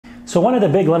So one of the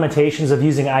big limitations of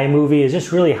using iMovie is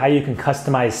just really how you can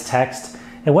customize text.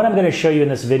 And what I'm going to show you in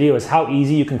this video is how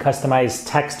easy you can customize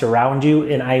text around you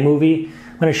in iMovie.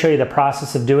 I'm going to show you the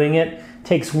process of doing it. It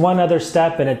takes one other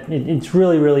step and it's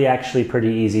really actually pretty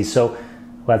easy. So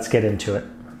let's get into it.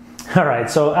 All right,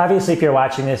 so obviously if you're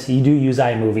watching this, you do use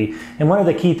iMovie. And one of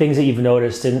the key things that you've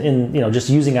noticed in just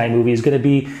using iMovie is going to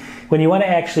be when you want to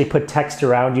actually put text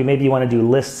around you, maybe you want to do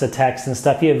lists of text and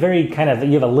stuff, you have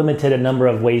a limited number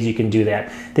of ways you can do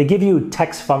that. They give you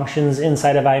text functions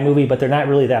inside of iMovie, but they're not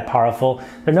really that powerful.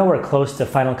 They're nowhere close to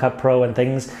Final Cut Pro and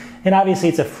things. And obviously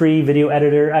it's a free video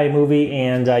editor, iMovie,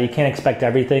 and you can't expect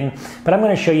everything. But I'm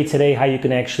going to show you today how you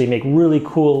can actually make really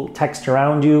cool text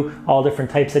around you, all different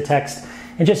types of text,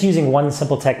 and just using one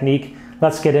simple technique.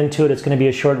 Let's get into it. It's going to be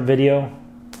a short video.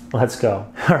 Let's go.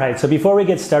 All right, so before we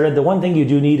get started, the one thing you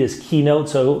do need is Keynote.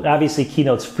 So obviously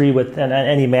Keynote's free with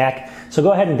any Mac. So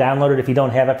go ahead and download it if you don't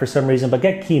have it for some reason, but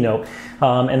get Keynote,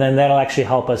 and then that'll actually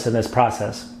help us in this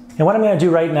process. And what I'm going to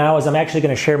do right now is I'm actually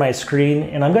going to share my screen,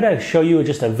 and I'm going to show you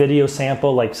just a video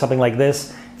sample, like something like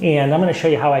this, and I'm going to show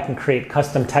you how I can create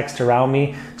custom text around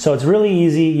me. So it's really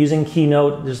easy using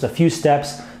Keynote, just a few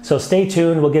steps. So stay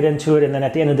tuned, we'll get into it, and then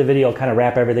at the end of the video, I'll kind of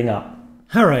wrap everything up.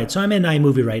 All right, so I'm in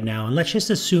iMovie right now, and let's just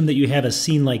assume that you have a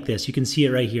scene like this. You can see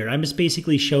it right here. I'm just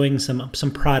basically showing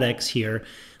some products here,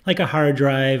 like a hard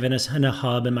drive and a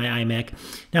hub in my iMac.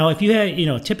 Now, if you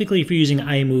have, typically if you're using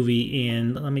iMovie,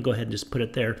 and let me go ahead and just put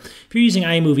it there. If you're using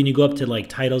iMovie and you go up to like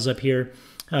titles up here,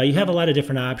 you have a lot of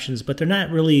different options, but they're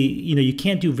not really, you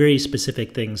can't do very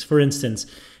specific things. For instance,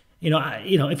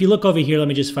 if you look over here, let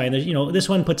me just find this. This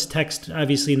one puts text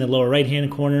obviously in the lower right-hand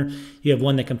corner. You have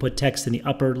one that can put text in the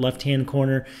upper left-hand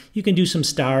corner. You can do some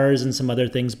stars and some other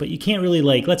things, but you can't really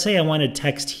let's say I wanted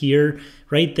text here,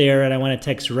 right there, and I want to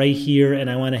text right here, and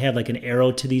I want to have like an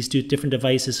arrow to these two different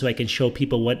devices so I can show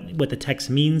people what the text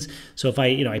means. So if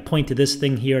I point to this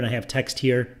thing here and I have text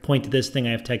here, point to this thing,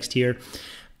 I have text here.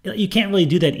 You can't really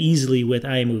do that easily with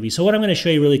iMovie. So what I'm going to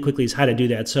show you really quickly is how to do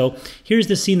that. So here's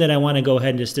the scene that I want to go ahead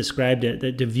and just describe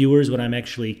to viewers when I'm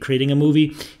actually creating a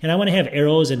movie. And I want to have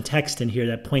arrows and text in here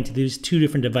that point to these two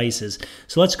different devices.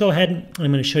 So let's go ahead and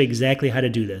I'm going to show you exactly how to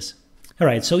do this. All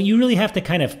right, so you really have to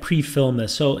kind of pre-film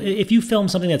this. So if you film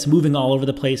something that's moving all over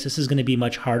the place, this is going to be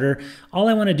much harder. All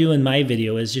I want to do in my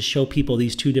video is just show people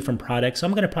these two different products. So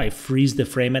I'm going to probably freeze the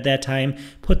frame at that time,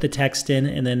 put the text in,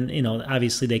 and then,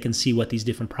 obviously they can see what these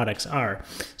different products are.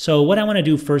 So what I want to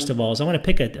do first of all is I want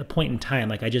to pick a point in time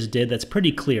like I just did that's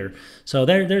pretty clear. So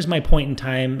there's my point in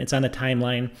time. It's on the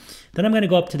timeline. Then I'm going to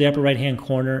go up to the upper right-hand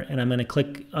corner, and I'm going to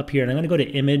click up here, and I'm going to go to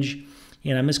Image.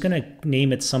 And I'm just going to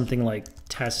name it something like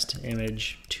test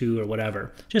image 2 or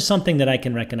whatever, just something that I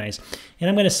can recognize. And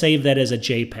I'm going to save that as a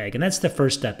JPEG. And that's the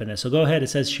first step in this. So go ahead.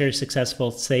 It says share successful,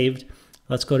 saved.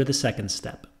 Let's go to the second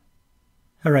step.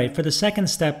 All right, for the second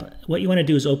step, what you want to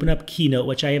do is open up Keynote,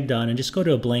 which I have done, and just go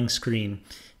to a blank screen.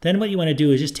 Then what you want to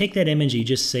do is just take that image you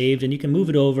just saved, and you can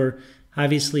move it over,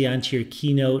 obviously, onto your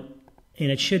Keynote. And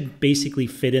it should basically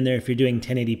fit in there if you're doing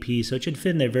 1080p. So it should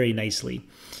fit in there very nicely.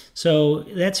 So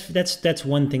that's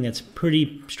one thing that's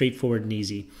pretty straightforward and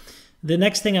easy. The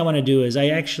next thing I want to do is I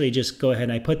actually just go ahead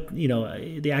and I put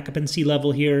the occupancy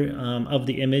level here of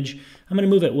the image. I'm going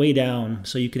to move it way down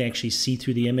so you can actually see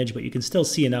through the image, but you can still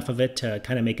see enough of it to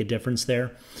kind of make a difference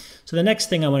there. So the next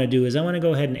thing I want to do is I want to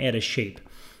go ahead and add a shape.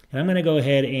 And I'm going to go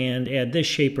ahead and add this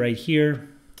shape right here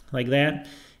like that.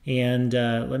 And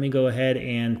let me go ahead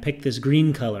and pick this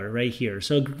green color right here.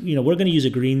 So, we're going to use a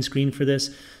green screen for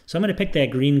this. So I'm going to pick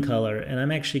that green color, and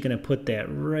I'm actually going to put that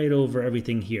right over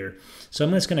everything here. So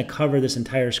I'm just going to cover this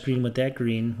entire screen with that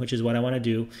green, which is what I want to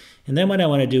do. And then what I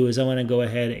want to do is I want to go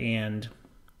ahead and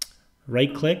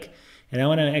right click, and I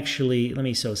want to actually,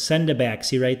 send to back.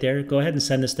 See right there? Go ahead and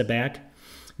send this to back.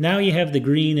 Now you have the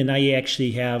green, and now you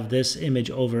actually have this image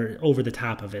over the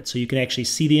top of it. So you can actually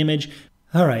see the image.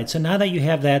 All right, so now that you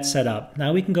have that set up,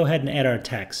 now we can go ahead and add our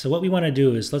text. So what we want to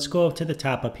do is let's go up to the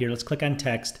top up here. Let's click on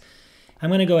text. I'm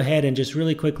going to go ahead and just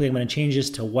really quickly, I'm going to change this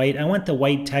to white. I want the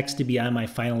white text to be on my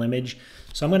final image.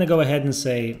 So I'm going to go ahead and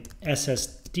say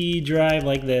SSD drive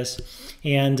like this.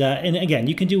 And again,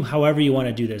 you can do however you want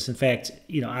to do this. In fact,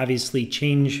 obviously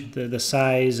change the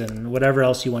size and whatever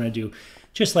else you want to do,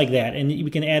 just like that. And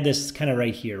we can add this kind of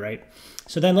right here, right?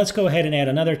 So then let's go ahead and add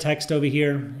another text over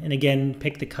here. And again,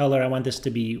 pick the color. I want this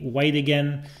to be white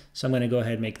again. So I'm going to go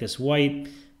ahead and make this white.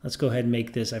 Let's go ahead and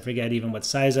make this, I forget even what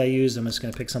size I used. I'm just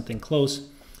going to pick something close.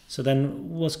 So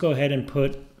then let's go ahead and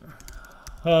put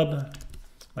hub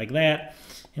like that.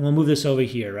 And we'll move this over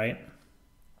here, right?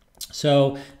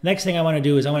 So next thing I want to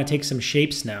do is I want to take some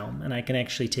shapes now. And I can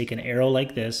actually take an arrow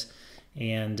like this.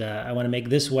 And I want to make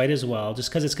this white as well, just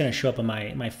because it's going to show up in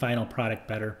my final product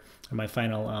better, or my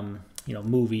final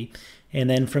movie. And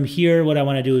then from here, what I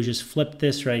want to do is just flip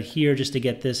this right here just to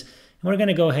get this. And we're going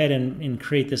to go ahead and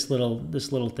create this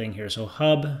little thing here. So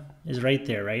hub is right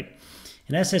there, right?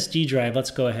 An SSD drive,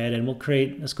 let's go ahead and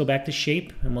let's go back to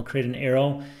shape, and we'll create an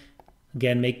arrow.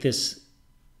 Again, make this,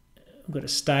 go to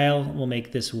style, we'll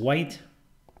make this white,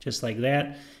 just like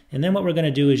that. And then what we're going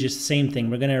to do is just the same thing.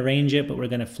 We're going to arrange it, but we're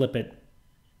going to flip it.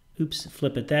 Oops,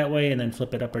 flip it that way and then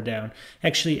flip it up or down.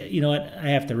 Actually, you know what? I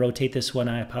have to rotate this one.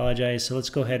 I apologize. So let's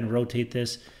go ahead and rotate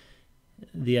this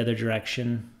the other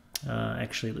direction.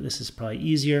 Actually, this is probably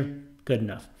easier. Good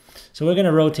enough. So we're going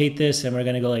to rotate this, and we're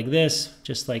going to go like this,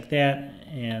 just like that,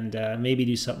 and maybe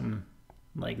do something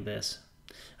like this.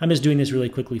 I'm just doing this really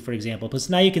quickly for example, but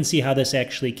now you can see how this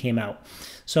actually came out.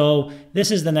 So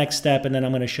this is the next step, and then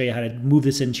I'm going to show you how to move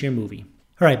this into your movie.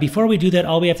 All right, before we do that,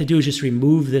 all we have to do is just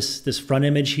remove this front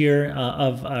image here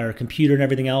of our computer and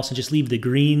everything else, and just leave the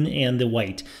green and the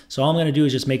white. So all I'm going to do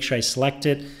is just make sure I select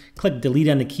it, click delete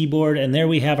on the keyboard, and there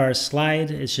we have our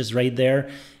slide. It's just right there.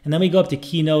 And then we go up to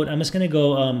Keynote. I'm just going to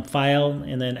go File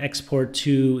and then Export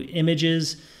to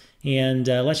Images. And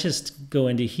let's just go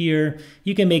into here.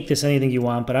 You can make this anything you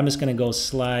want, but I'm just going to go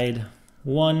slide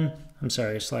 1.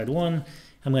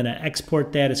 I'm going to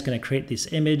export that. It's going to create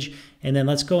this image. And then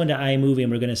let's go into iMovie,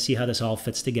 and we're going to see how this all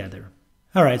fits together.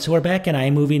 All right, so we're back in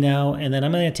iMovie now, and then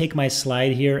I'm going to take my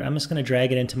slide here. I'm just going to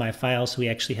drag it into my file so we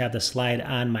actually have the slide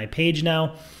on my page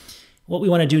now. What we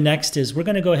want to do next is we're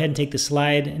going to go ahead and take the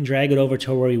slide and drag it over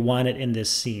to where we want it in this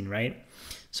scene, right?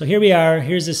 So here we are.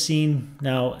 Here's the scene.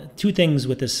 Now, two things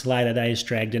with this slide that I just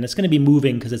dragged in. It's going to be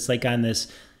moving because it's like on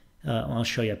this, I'll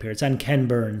show you up here. It's on Ken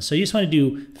Burns. So you just want to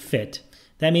do fit.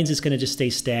 That means it's going to just stay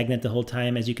stagnant the whole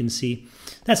time, as you can see.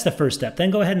 That's the first step.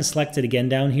 Then go ahead and select it again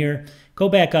down here. Go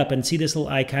back up and see this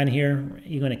little icon here.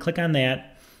 You're going to click on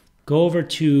that. Go over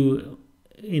to,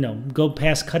 go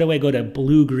past cutaway, go to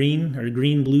blue-green or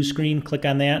green-blue screen. Click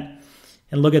on that.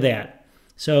 And look at that.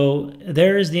 So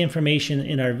there is the information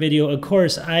in our video. Of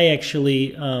course, I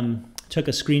actually took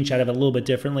a screenshot of it a little bit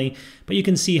differently. But you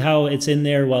can see how it's in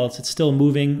there while it's still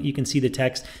moving. You can see the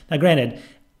text. Now, granted,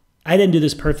 I didn't do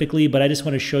this perfectly, but I just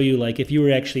want to show you, like, if you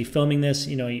were actually filming this,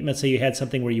 let's say you had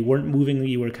something where you weren't moving,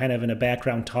 you were kind of in a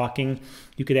background talking,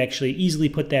 you could actually easily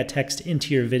put that text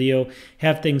into your video,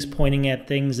 have things pointing at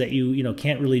things that you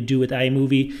can't really do with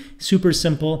iMovie. Super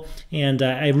simple, and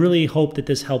I really hope that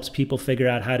this helps people figure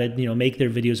out how to make their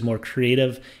videos more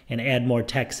creative and add more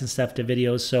text and stuff to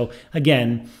videos. So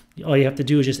again, all you have to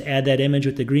do is just add that image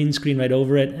with the green screen right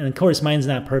over it. And of course, mine's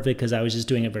not perfect because I was just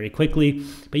doing it very quickly,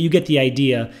 but you get the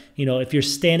idea. If you're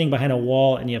standing behind a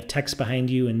wall and you have text behind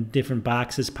you and different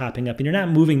boxes popping up and you're not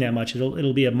moving that much,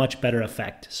 it'll be a much better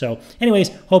effect. So anyways,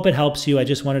 hope it helps you. I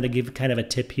just wanted to give kind of a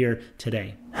tip here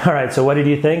today. All right, so what did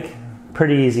you think?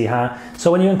 Pretty easy, huh?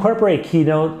 So when you incorporate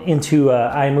Keynote into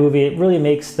iMovie, it really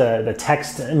makes the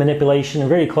text manipulation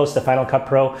very close to Final Cut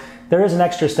Pro. There is an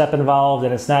extra step involved,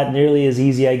 and it's not nearly as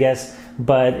easy, I guess,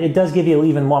 but it does give you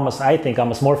even more, I think,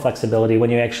 almost more flexibility when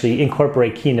you actually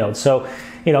incorporate Keynote. So,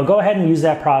 go ahead and use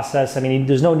that process. I mean,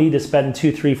 there's no need to spend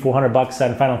 $200, $300, $400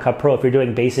 on Final Cut Pro if you're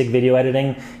doing basic video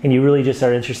editing and you really just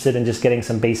are interested in just getting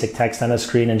some basic text on the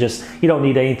screen and you don't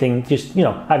need anything, just,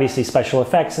 obviously special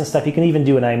effects and stuff you can even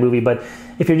do in iMovie, but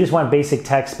if you just want basic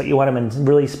text but you want them in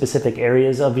really specific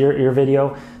areas of your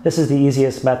video, this is the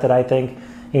easiest method, I think.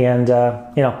 And,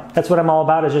 that's what I'm all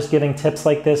about, is just giving tips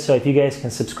like this. So if you guys can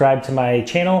subscribe to my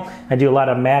channel, I do a lot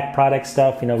of Mac product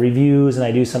stuff, reviews, and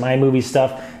I do some iMovie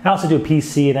stuff. I also do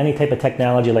PC and any type of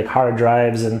technology like hard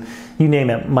drives and you name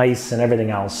it, mice and everything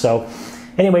else. So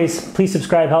anyways, please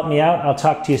subscribe, help me out. I'll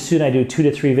talk to you soon. I do 2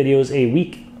 to 3 videos a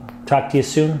week. Talk to you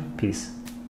soon. Peace.